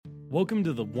Welcome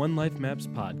to the One Life Maps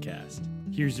podcast.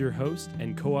 Here's your host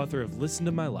and co-author of Listen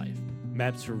to My Life,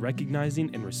 Maps for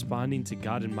Recognizing and Responding to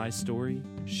God in My Story,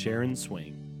 Sharon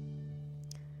Swing.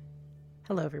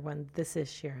 Hello, everyone. This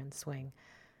is Sharon Swing.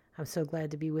 I'm so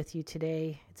glad to be with you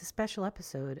today. It's a special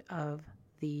episode of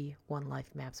the One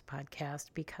Life Maps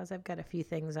podcast because I've got a few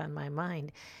things on my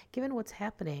mind, given what's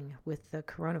happening with the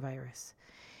coronavirus.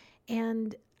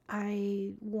 And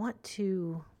I want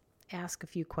to ask a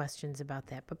few questions about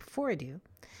that. But before I do,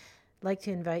 I'd like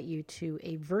to invite you to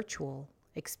a virtual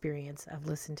experience of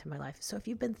Listen to My Life. So if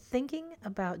you've been thinking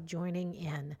about joining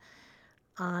in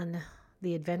on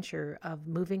the adventure of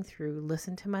moving through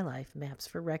Listen to My Life, Maps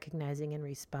for Recognizing and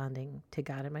Responding to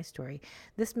God in My Story,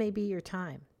 this may be your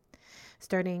time.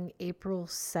 Starting April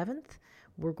 7th,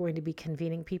 we're going to be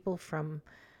convening people from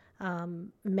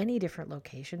many different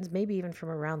locations, maybe even from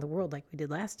around the world like we did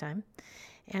last time.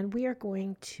 And we are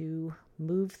going to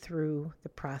move through the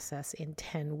process in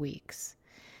 10 weeks.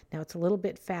 Now, it's a little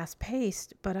bit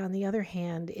fast-paced, but on the other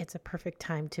hand, it's a perfect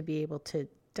time to be able to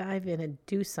dive in and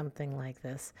do something like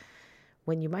this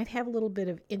when you might have a little bit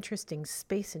of interesting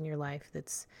space in your life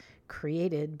that's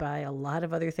created by a lot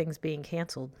of other things being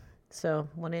canceled. So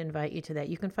I want to invite you to that.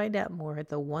 You can find out more at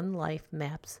the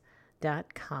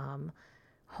onelifemaps.com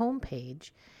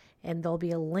homepage, and there'll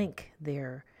be a link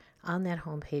there on that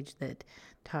homepage that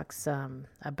talks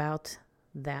about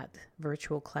that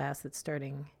virtual class that's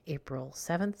starting April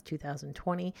 7th,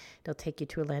 2020. It'll take you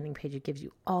to a landing page. It gives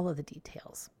you all of the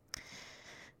details.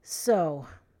 So,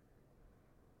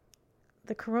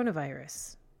 the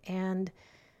coronavirus. And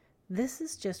this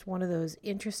is just one of those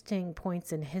interesting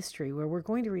points in history where we're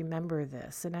going to remember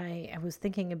this. And I was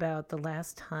thinking about the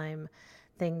last time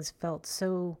things felt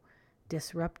so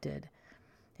disrupted.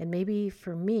 And maybe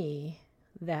for me,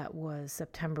 that was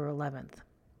September 11th.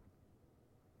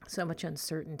 So much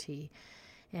uncertainty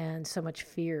and so much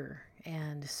fear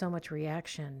and so much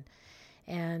reaction.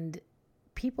 And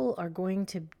people are going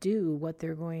to do what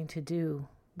they're going to do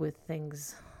with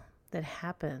things that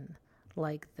happen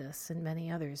like this and many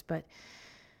others. But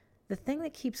the thing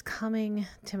that keeps coming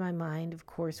to my mind, of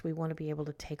course, we want to be able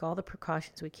to take all the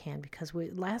precautions we can because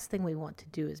last thing we want to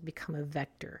do is become a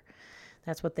vector.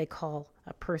 That's what they call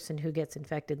a person who gets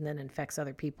infected and then infects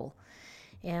other people.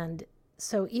 And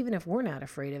so even if we're not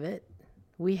afraid of it,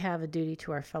 we have a duty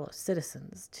to our fellow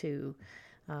citizens to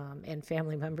and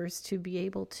family members to be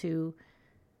able to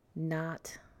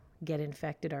not get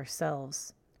infected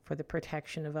ourselves for the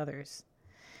protection of others.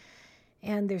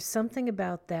 And there's something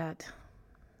about that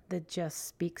that just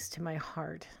speaks to my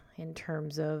heart in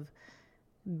terms of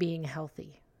being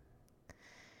healthy.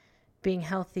 Being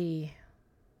healthy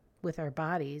with our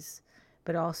bodies,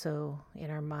 but also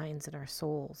in our minds and our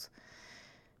souls.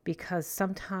 Because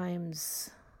sometimes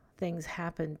things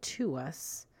happen to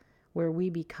us where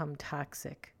we become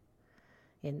toxic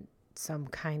in some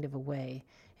kind of a way.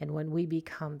 And when we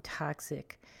become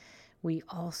toxic, we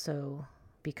also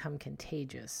become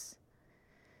contagious.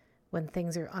 When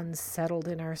things are unsettled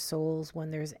in our souls, when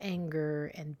there's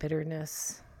anger and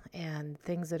bitterness and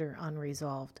things that are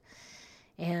unresolved.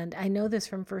 And I know this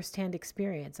from firsthand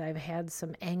experience. I've had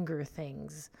some anger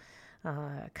things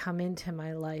come into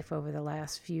my life over the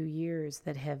last few years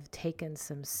that have taken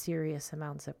some serious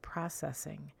amounts of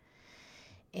processing.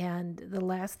 And the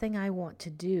last thing I want to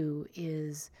do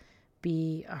is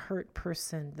be a hurt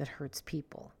person that hurts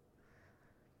people.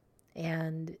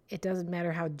 And it doesn't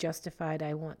matter how justified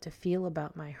I want to feel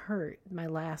about my hurt. My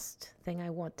last thing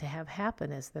I want to have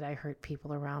happen is that I hurt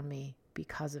people around me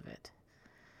because of it.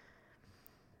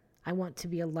 I want to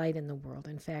be a light in the world.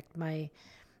 In fact,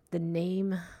 the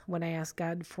name, when I ask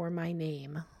God for my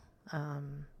name,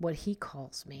 what he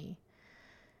calls me,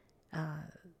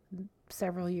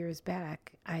 several years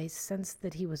back, I sensed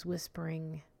that he was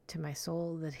whispering to my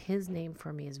soul that his name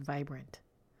for me is vibrant.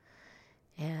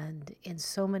 And in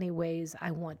so many ways,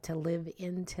 I want to live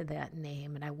into that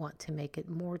name, and I want to make it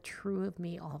more true of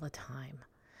me all the time.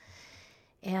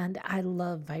 And I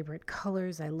love vibrant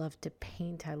colors. I love to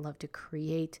paint. I love to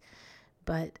create.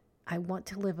 But I want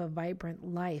to live a vibrant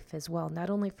life as well,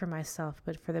 not only for myself,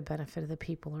 but for the benefit of the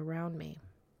people around me.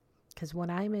 Because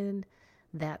when I'm in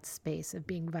that space of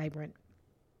being vibrant,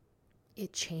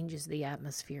 it changes the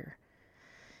atmosphere.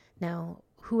 Now,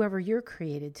 whoever you're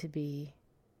created to be,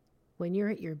 when you're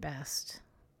at your best,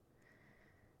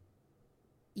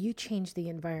 you change the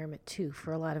environment too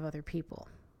for a lot of other people.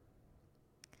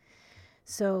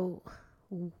 So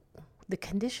the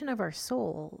condition of our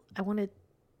soul, I want to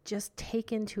just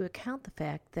take into account the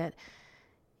fact that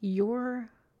your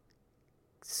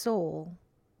soul's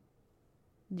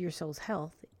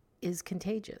health is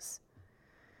contagious.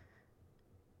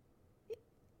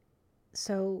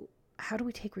 So how do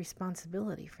we take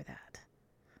responsibility for that?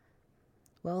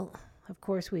 Well, of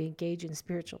course, we engage in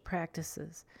spiritual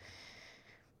practices.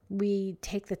 We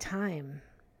take the time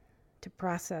to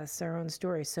process our own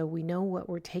story so we know what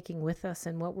we're taking with us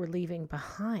and what we're leaving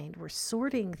behind. We're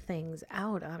sorting things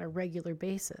out on a regular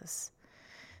basis.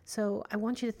 So I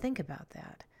want you to think about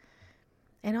that.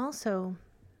 And also,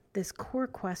 this core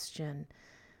question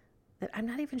that I'm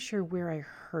not even sure where I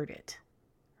heard it,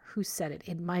 who said it.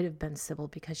 It might have been Sybil,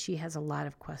 because she has a lot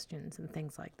of questions and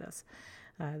things like this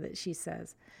that she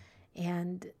says.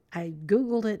 And I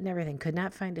Googled it and everything, could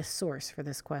not find a source for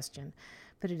this question.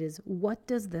 But it is, what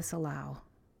does this allow?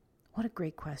 What a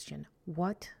great question.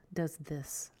 What does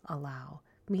this allow?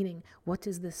 Meaning, what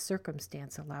does this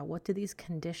circumstance allow? What do these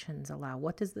conditions allow?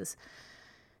 What does this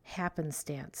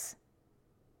happenstance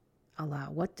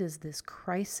allow? What does this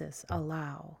crisis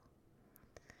allow?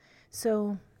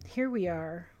 So here we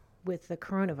are with the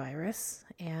coronavirus,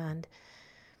 and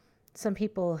some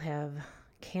people have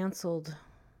canceled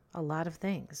a lot of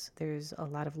things. There's a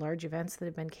lot of large events that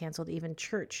have been canceled. Even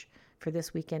church for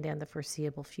this weekend and the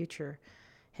foreseeable future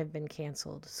have been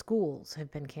canceled. Schools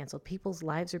have been canceled. People's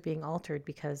lives are being altered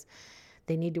because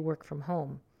they need to work from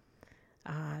home.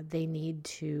 They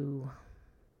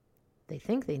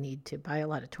think they need to buy a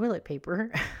lot of toilet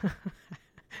paper.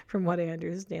 From what I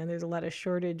understand, there's a lot of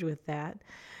shortage with that.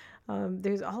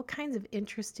 There's all kinds of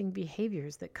interesting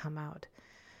behaviors that come out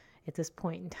at this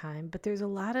point in time, but there's a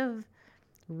lot of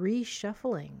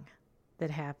reshuffling that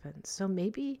happens. So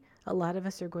maybe a lot of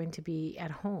us are going to be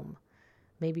at home,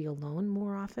 maybe alone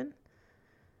more often,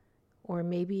 or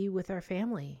maybe with our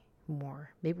family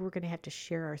more. Maybe we're going to have to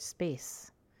share our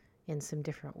space in some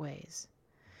different ways.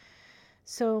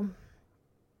 So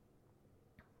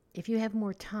if you have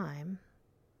more time,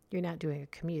 you're not doing a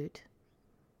commute,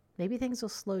 maybe things will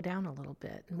slow down a little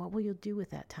bit. And what will you do with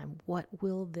that time? What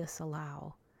will this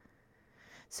allow?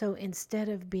 So instead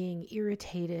of being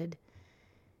irritated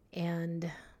and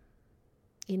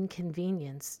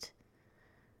inconvenienced,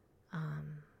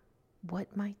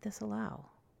 what might this allow?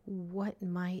 What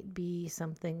might be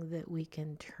something that we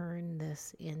can turn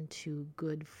this into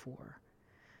good for?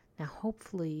 Now,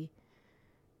 hopefully,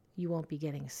 you won't be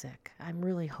getting sick. I'm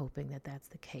really hoping that that's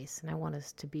the case. And I want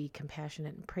us to be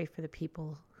compassionate and pray for the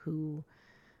people who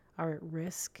are at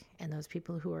risk and those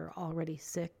people who are already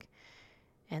sick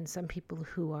and some people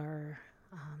who are,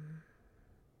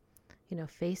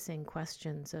 facing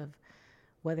questions of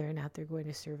whether or not they're going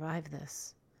to survive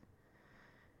this.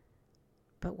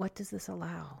 But what does this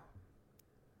allow?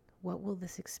 What will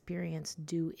this experience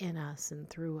do in us and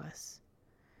through us?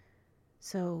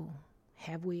 So,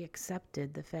 have we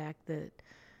accepted the fact that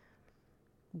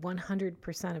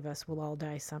 100% of us will all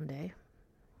die someday?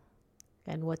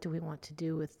 And what do we want to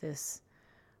do with this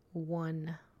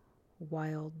one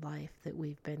wild life that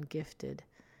we've been gifted?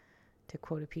 To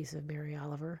quote a piece of Mary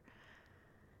Oliver,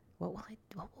 what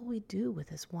will we do with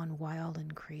this one wild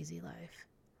and crazy life?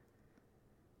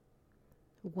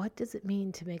 What does it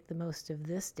mean to make the most of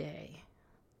this day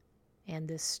and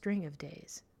this string of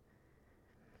days?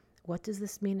 What does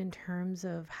this mean in terms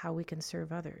of how we can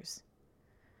serve others?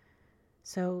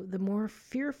 So the more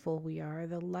fearful we are,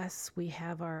 the less we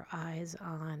have our eyes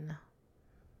on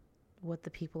what the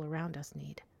people around us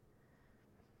need.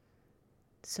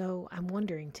 So I'm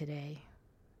wondering today,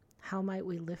 how might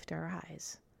we lift our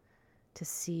eyes to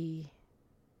see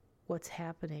what's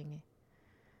happening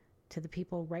to the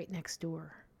people right next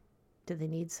door? Do they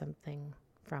need something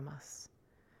from us?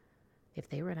 If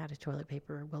they run out of toilet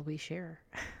paper, will we share?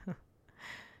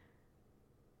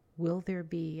 Will there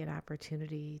be an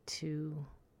opportunity to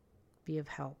be of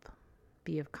help,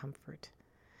 be of comfort?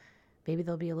 Maybe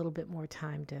there'll be a little bit more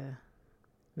time to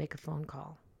make a phone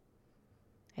call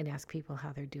and ask people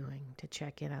how they're doing, to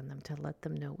check in on them, to let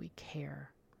them know we care.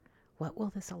 What will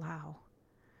this allow?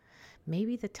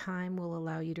 Maybe the time will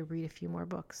allow you to read a few more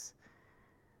books.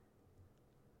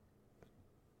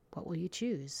 What will you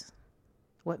choose?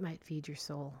 What might feed your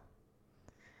soul?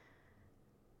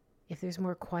 If there's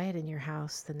more quiet in your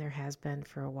house than there has been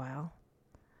for a while,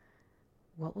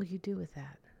 what will you do with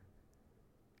that?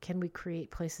 Can we create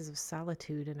places of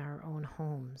solitude in our own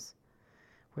homes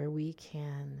where we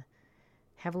can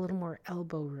have a little more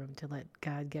elbow room to let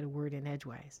God get a word in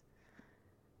edgewise?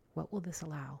 What will this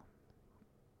allow?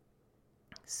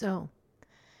 So,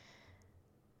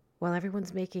 while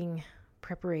everyone's making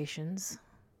preparations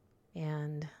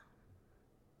and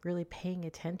really paying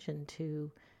attention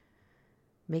to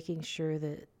making sure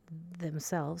that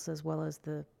themselves, as well as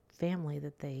the family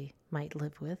that they might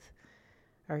live with,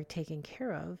 are taken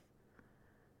care of,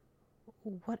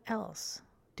 what else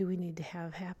do we need to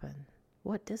have happen?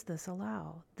 What does this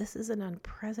allow? This is an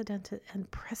unprecedented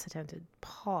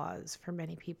pause for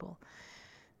many people.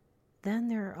 Then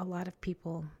there are a lot of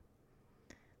people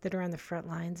that are on the front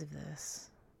lines of this.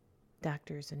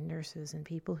 Doctors and nurses and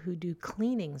people who do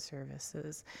cleaning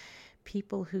services,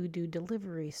 people who do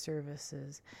delivery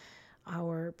services,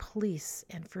 our police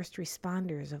and first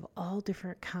responders of all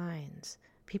different kinds,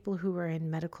 people who are in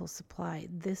medical supply.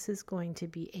 This is going to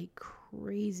be a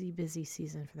crazy busy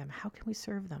season for them. How can we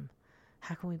serve them?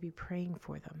 How can we be praying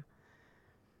for them?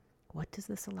 What does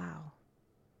this allow?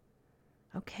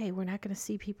 Okay, we're not going to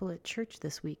see people at church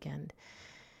this weekend.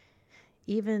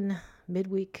 Even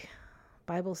midweek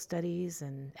Bible studies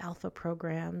and alpha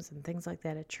programs and things like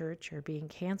that at church are being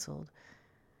canceled.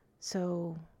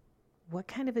 So what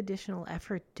kind of additional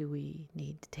effort do we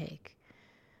need to take?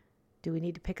 Do we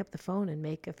need to pick up the phone and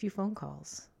make a few phone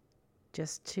calls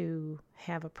just to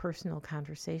have a personal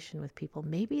conversation with people?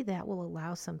 Maybe that will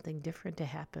allow something different to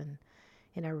happen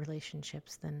in our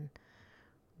relationships than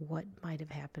what might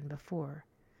have happened before.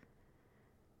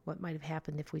 What might have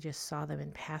happened if we just saw them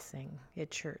in passing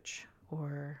at church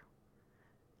or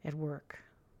at work,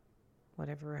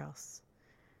 whatever else.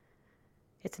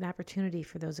 It's an opportunity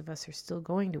for those of us who are still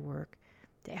going to work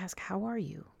to ask, how are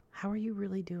you? How are you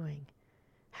really doing?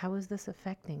 How is this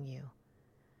affecting you?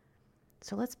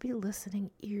 So let's be listening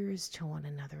ears to one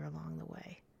another along the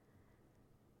way.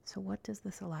 So what does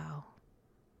this allow?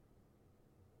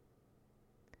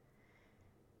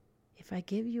 If I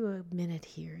give you a minute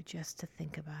here just to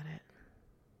think about it,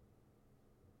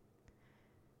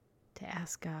 to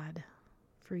ask God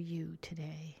for you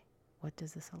today, what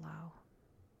does this allow?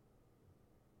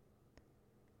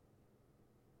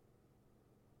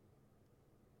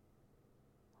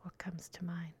 What comes to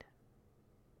mind?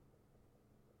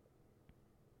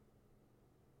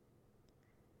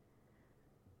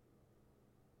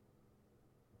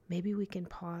 Maybe we can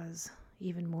pause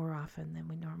even more often than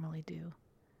we normally do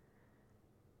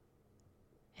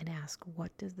and ask,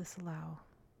 what does this allow?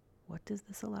 What does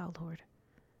this allow, Lord?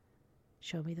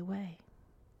 Show me the way.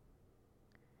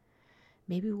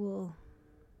 Maybe we'll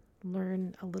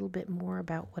learn a little bit more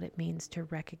about what it means to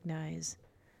recognize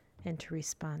and to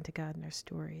respond to God in our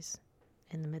stories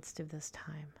in the midst of this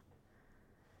time.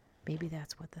 Maybe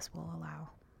that's what this will allow.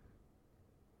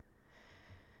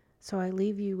 So I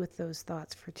leave you with those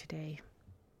thoughts for today.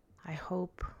 I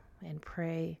hope and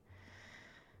pray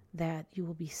that you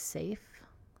will be safe,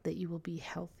 that you will be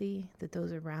healthy, that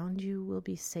those around you will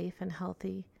be safe and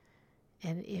healthy.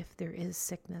 And if there is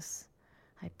sickness,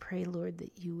 I pray, Lord,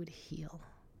 that you would heal.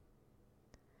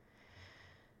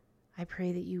 I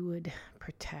pray that you would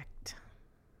protect.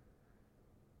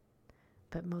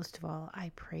 But most of all,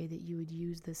 I pray that you would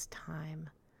use this time,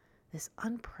 this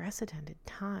unprecedented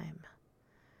time,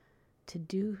 to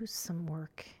do some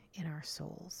work in our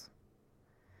souls.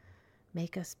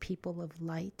 Make us people of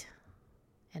light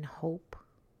and hope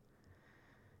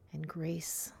and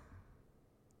grace.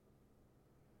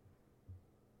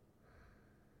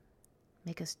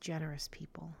 Make us generous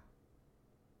people.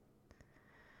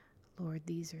 Lord,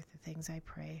 these are the things I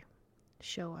pray.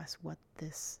 Show us what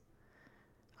this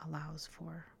allows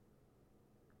for,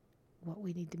 what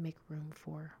we need to make room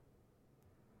for.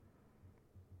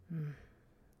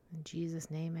 In Jesus'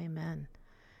 name, amen.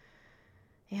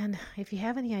 And if you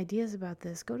have any ideas about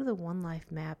this, go to the One Life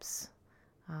Maps,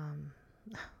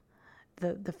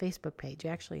 the Facebook page.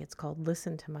 Actually, it's called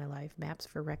Listen to My Life, Maps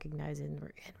for Recognizing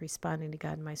and Responding to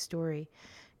God in My Story.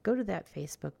 Go to that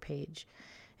Facebook page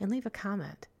and leave a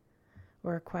comment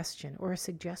or a question or a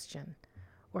suggestion,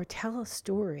 or tell a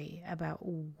story about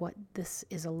what this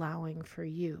is allowing for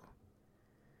you.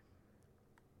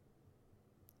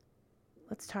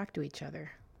 Let's talk to each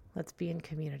other. Let's be in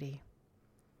community.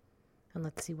 And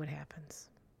let's see what happens.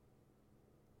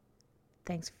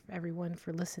 Thanks, everyone,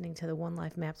 for listening to the One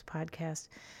Life Maps podcast.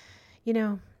 You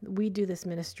know, we do this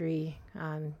ministry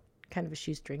on kind of a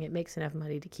shoestring. It makes enough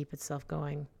money to keep itself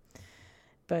going.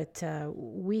 But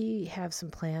we have some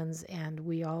plans, and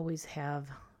we always have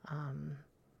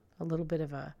a little bit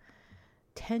of a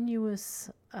tenuous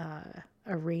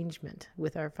arrangement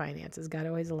with our finances. God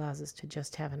always allows us to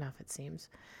just have enough, it seems.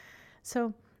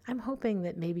 So I'm hoping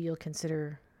that maybe you'll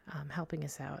consider helping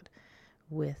us out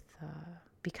with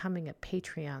becoming a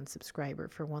Patreon subscriber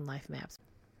for One Life Maps.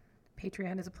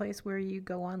 Patreon is a place where you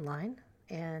go online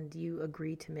and you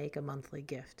agree to make a monthly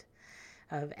gift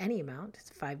of any amount. It's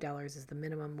 $5 is the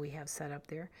minimum we have set up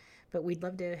there, but we'd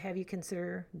love to have you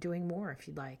consider doing more if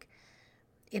you'd like.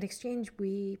 In exchange,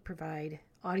 we provide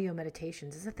audio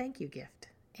meditations as a thank you gift,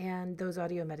 and those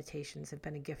audio meditations have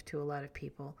been a gift to a lot of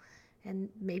people, and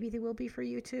maybe they will be for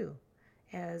you too,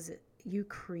 as you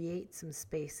create some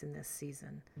space in this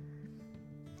season.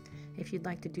 If you'd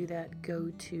like to do that, go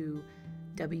to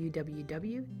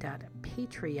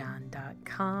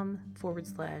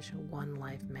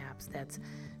www.patreon.com/OneLifeMaps. That's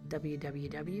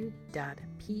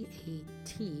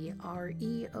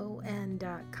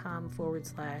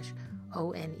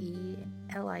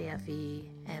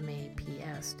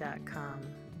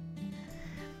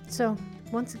So,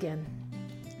 once again,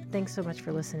 thanks so much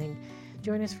for listening.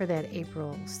 Join us for that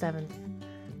April 7th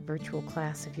virtual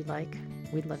class if you'd like.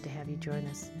 We'd love to have you join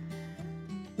us.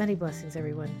 Many blessings,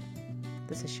 everyone.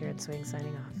 This is Sharon Swing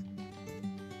signing off.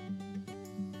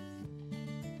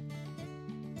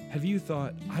 Have you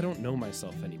thought, I don't know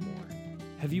myself anymore?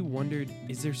 Have you wondered,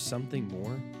 is there something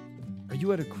more? Are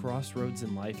you at a crossroads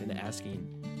in life and asking,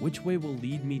 which way will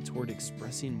lead me toward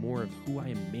expressing more of who I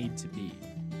am made to be?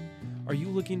 Are you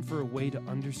looking for a way to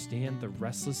understand the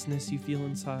restlessness you feel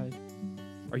inside?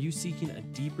 Are you seeking a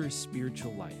deeper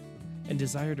spiritual life and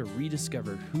desire to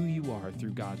rediscover who you are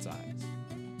through God's eyes?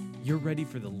 You're ready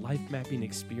for the life mapping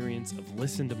experience of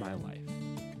Listen to My Life.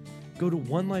 Go to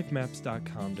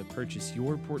onelifemaps.com to purchase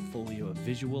your portfolio of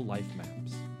visual life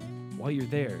maps. While you're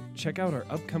there, check out our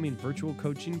upcoming virtual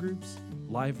coaching groups,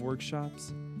 live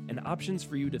workshops, and options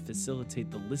for you to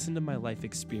facilitate the Listen to My Life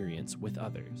experience with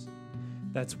others.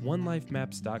 That's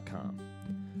onelifemaps.com.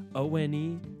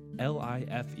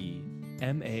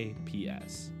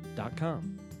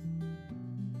 ONELIFEMAPS.com.